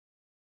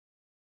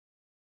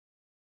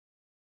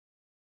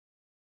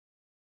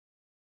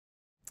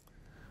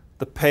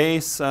the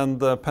pace and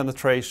the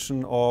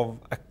penetration of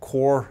a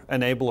core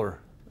enabler,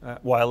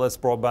 wireless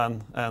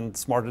broadband and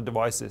smarter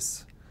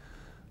devices,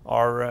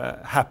 are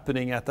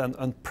happening at an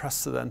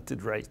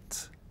unprecedented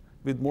rate.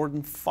 With more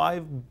than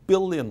 5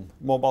 billion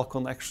mobile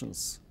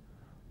connections,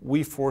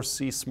 we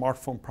foresee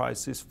smartphone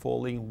prices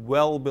falling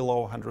well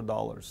below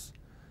 $100,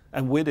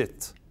 and with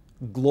it,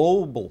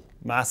 global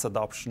mass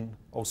adoption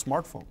of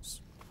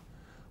smartphones.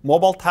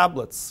 Mobile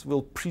tablets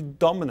will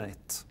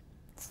predominate,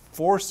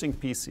 forcing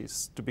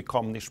PCs to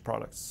become niche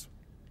products.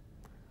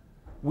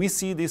 We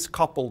see this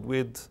coupled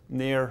with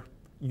near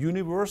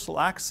universal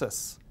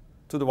access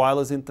to the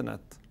wireless internet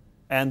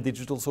and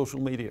digital social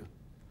media.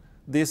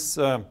 This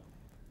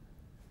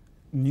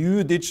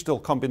new digital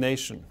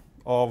combination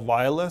of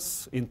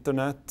wireless,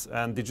 internet,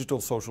 and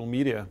digital social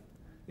media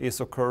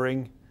is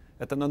occurring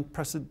at an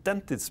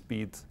unprecedented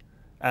speed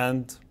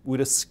and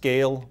with a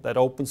scale that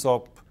opens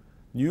up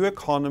new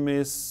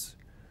economies,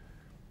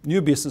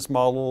 new business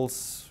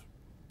models,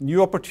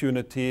 new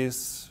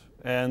opportunities,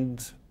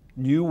 and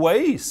new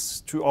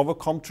ways to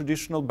overcome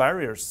traditional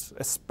barriers,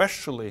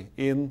 especially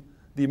in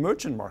the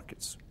emerging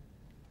markets.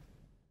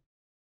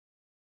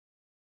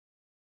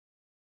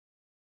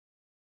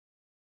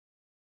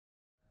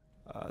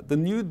 The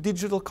new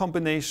digital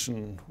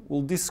combination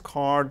will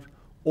discard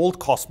old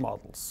cost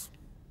models,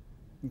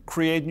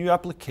 create new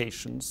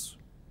applications,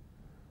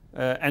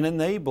 and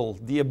enable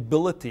the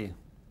ability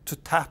to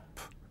tap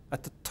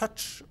at the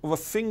touch of a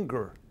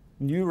finger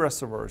new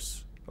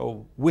reservoirs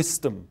of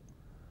wisdom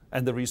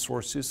and the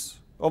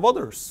resources of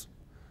others.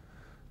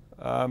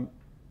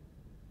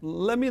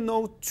 Let me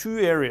note two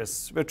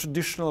areas where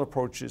traditional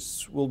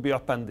approaches will be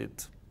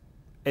upended: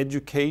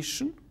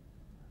 education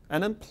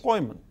and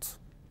employment.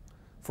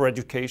 For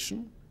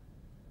education,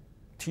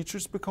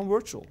 teachers become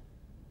virtual,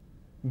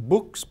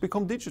 books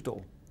become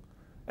digital,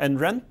 and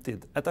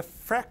rented at a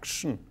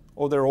fraction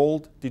of their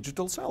old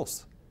digital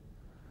selves.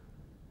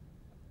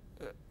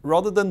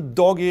 Rather than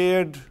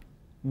dog-eared,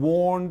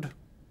 worn,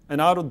 and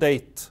out of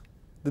date,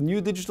 the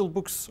new digital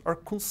books are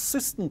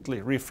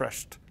consistently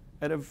refreshed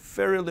at a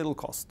very little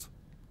cost.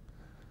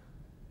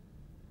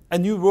 A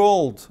new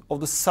world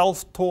of the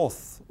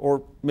self-taught,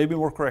 or maybe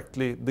more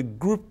correctly, the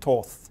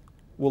group-taught,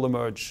 will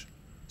emerge,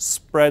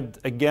 spread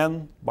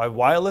again by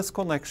wireless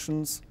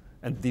connections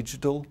and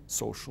digital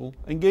social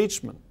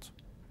engagement.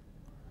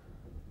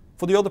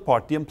 For the other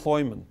part, the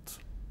employment.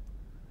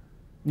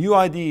 New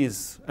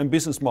ideas and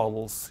business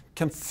models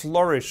can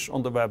flourish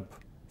on the web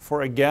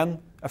for, again,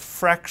 a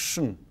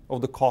fraction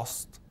of the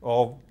cost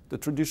of the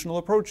traditional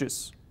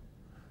approaches.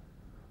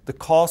 The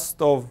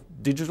cost of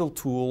digital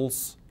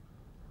tools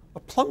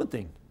are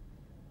plummeting.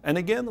 And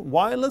again,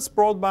 wireless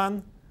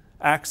broadband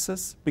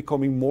access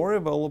becoming more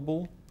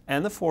available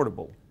and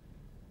affordable.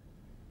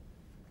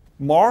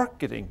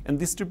 Marketing and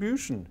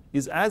distribution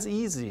is as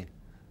easy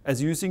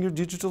as using your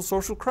digital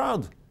social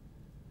crowd.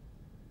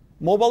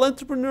 Mobile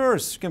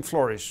entrepreneurs can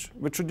flourish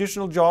where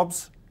traditional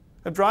jobs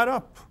have dried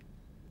up.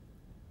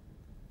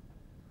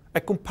 A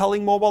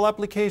compelling mobile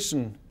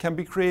application can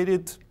be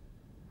created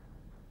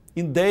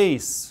in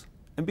days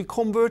and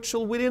become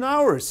virtual within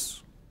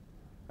hours,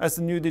 as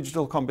the new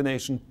digital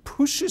combination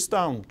pushes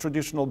down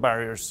traditional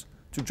barriers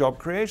to job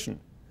creation.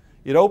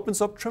 It opens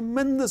up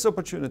tremendous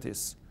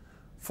opportunities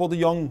for the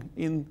young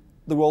in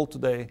the world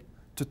today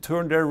to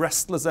turn their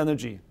restless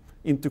energy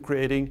into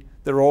creating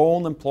their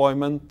own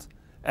employment,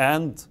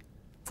 and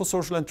for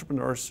social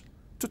entrepreneurs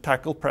to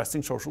tackle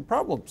pressing social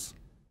problems.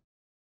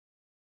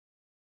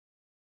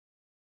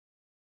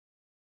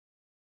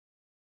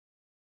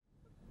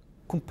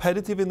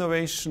 Competitive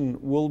innovation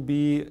will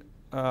be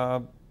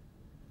done,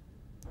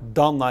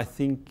 I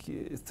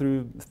think,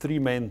 through three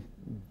main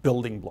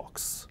building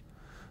blocks.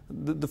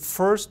 The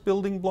first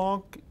building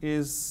block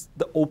is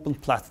the open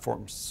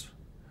platforms.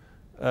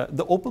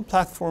 The open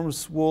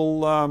platforms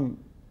will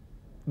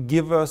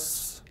give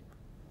us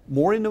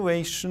more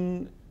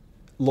innovation,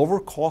 lower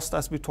cost,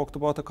 as we talked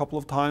about a couple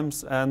of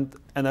times, and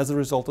as a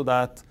result of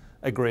that,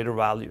 a greater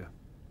value.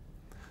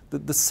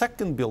 The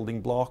second building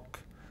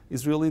block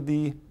is really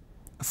the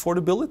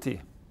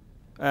affordability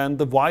and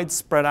the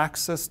widespread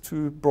access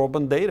to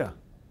broadband data.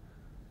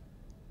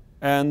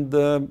 And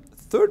the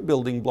third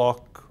building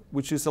block,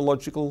 which is a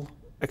logical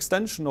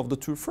extension of the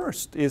two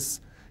first, is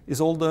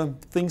all the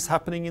things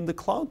happening in the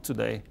cloud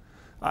today.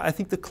 I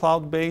think the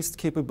cloud-based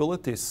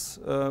capabilities,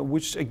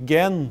 which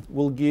again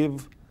will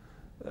give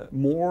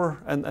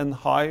more and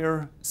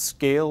higher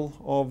scale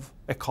of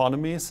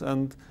economies,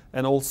 and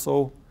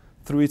also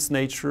through its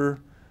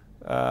nature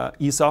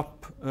ease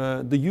up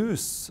the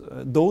use.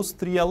 Those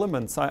three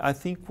elements I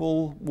think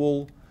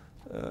will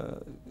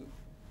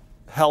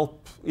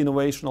help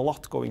innovation a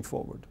lot going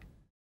forward.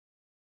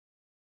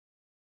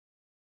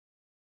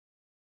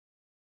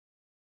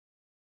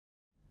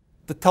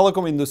 The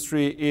telecom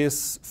industry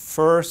is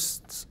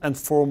first and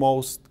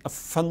foremost a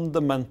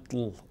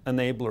fundamental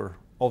enabler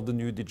of the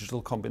new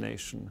digital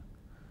combination,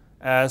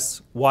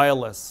 as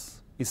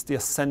wireless is the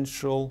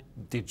essential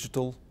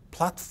digital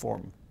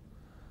platform.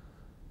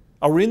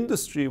 Our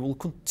industry will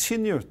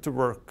continue to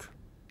work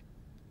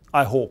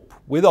I hope,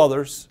 with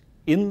others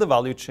in the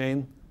value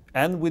chain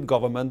and with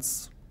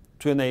governments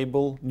to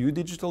enable new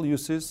digital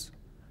uses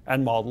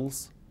and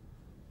models.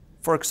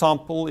 For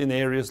example, in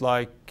areas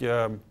like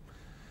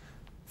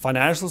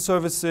financial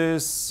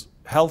services,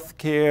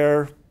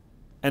 healthcare,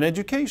 and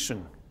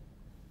education.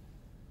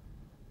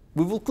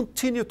 We will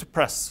continue to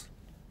press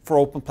for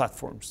open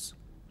platforms,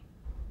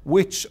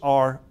 which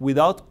are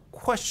without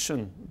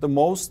question the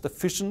most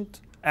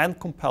efficient and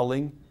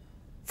compelling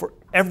for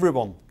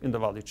everyone in the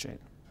value chain.